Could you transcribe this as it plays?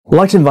I'd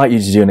like to invite you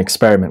to do an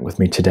experiment with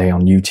me today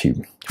on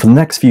YouTube. For the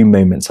next few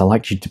moments, I'd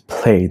like you to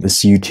play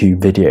this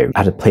YouTube video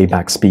at a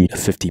playback speed of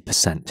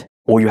 50%.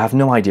 Or you have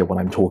no idea what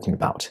I'm talking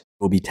about.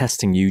 We'll be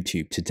testing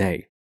YouTube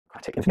today.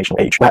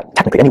 Informational age, where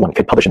technically anyone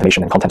could publish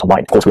information and content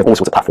online. Of course, we have all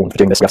sorts of platforms for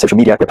doing this. We have social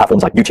media, we have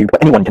platforms like YouTube, but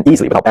anyone can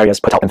easily, without barriers,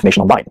 put out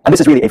information online. And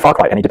this is really a far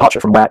cry and a departure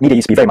from where media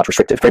used to be very much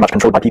restrictive, very much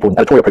controlled by people in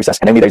the editorial process,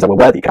 and only those that were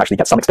worthy could actually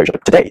get some exposure.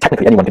 But today,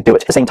 technically anyone could do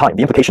it. At the same time,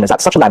 the implication is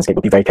that such a landscape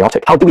would be very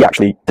chaotic. How do we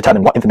actually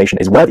determine what information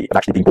is worthy of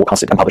actually being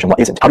broadcasted and published and what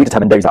isn't? How do we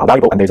determine those that are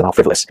valuable and those that are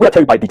frivolous? We are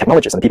told by the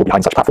technologists and the people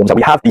behind such platforms that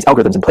we have these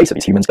algorithms in place of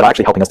these humans that are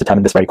actually helping us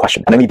determine this very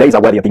question. And only those that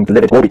are worthy of being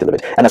delivered will be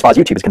delivered. And as far as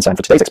YouTube is concerned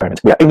for today's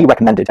experiment, we are only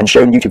recommended and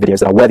shown YouTube videos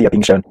that are worthy of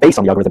being shown based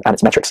on the algorithm and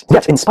its metrics.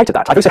 Yet, in spite of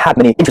that, I've also had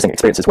many interesting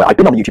experiences where I've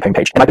been on the YouTube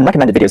homepage and I've been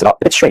recommended videos that are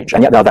a bit strange,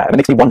 and yet they're there, and it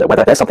makes me wonder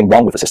whether there's something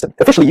wrong with the system.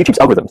 Officially, YouTube's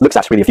algorithm looks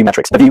at really a few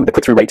metrics: the view, the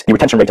click-through rate, the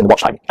retention rate, and the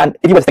watch time. And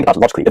if you were to think about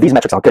it logically, if these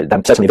metrics are good,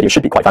 then certainly a video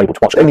should be quite valuable to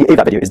watch. Only if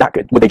that video is that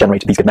good would they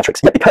generate these good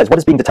metrics. Yet because what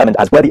is being determined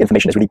as worthy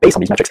information is really based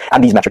on these metrics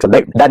and these metrics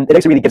alone, then it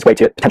also really gives way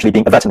to potentially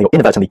being overtly or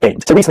inadvertently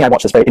gained. So recently I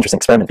watched this very interesting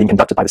experiment being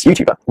conducted by this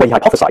YouTuber, where he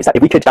hypothesized that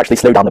if we could actually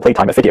slow down the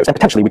playtime of videos, then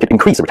potentially we could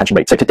increase the retention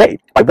rate. So today,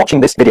 by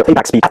watching this video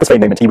playback speed at this very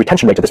moment, the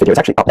retention rate of this video is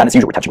actually up than its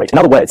usual retention rate. In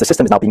other words, the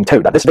system is now being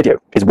told that this video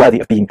is worthy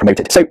of being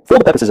promoted. So for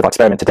the purposes of our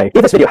experiment today,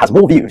 if this video has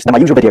more views than my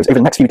usual videos over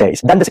the next few days,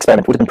 then this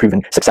experiment would have been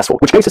proven successful,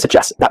 which goes to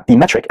suggest that the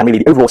metric and really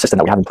the overall system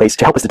that we have in place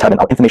to help us determine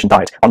our information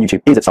diet on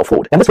YouTube is itself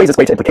flawed. And this raises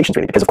greater implications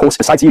really, because of course,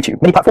 besides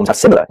YouTube, many platforms have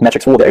similar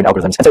metrics for their own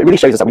algorithms. And so it really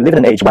shows us that we live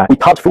in an age where we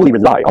can't fully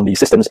rely on these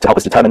systems to help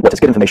us determine what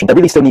is good information. There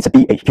really still needs to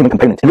be a human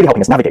component in really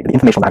helping us navigate the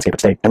informational landscape of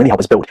today and really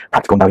help us build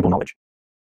practical and valuable knowledge.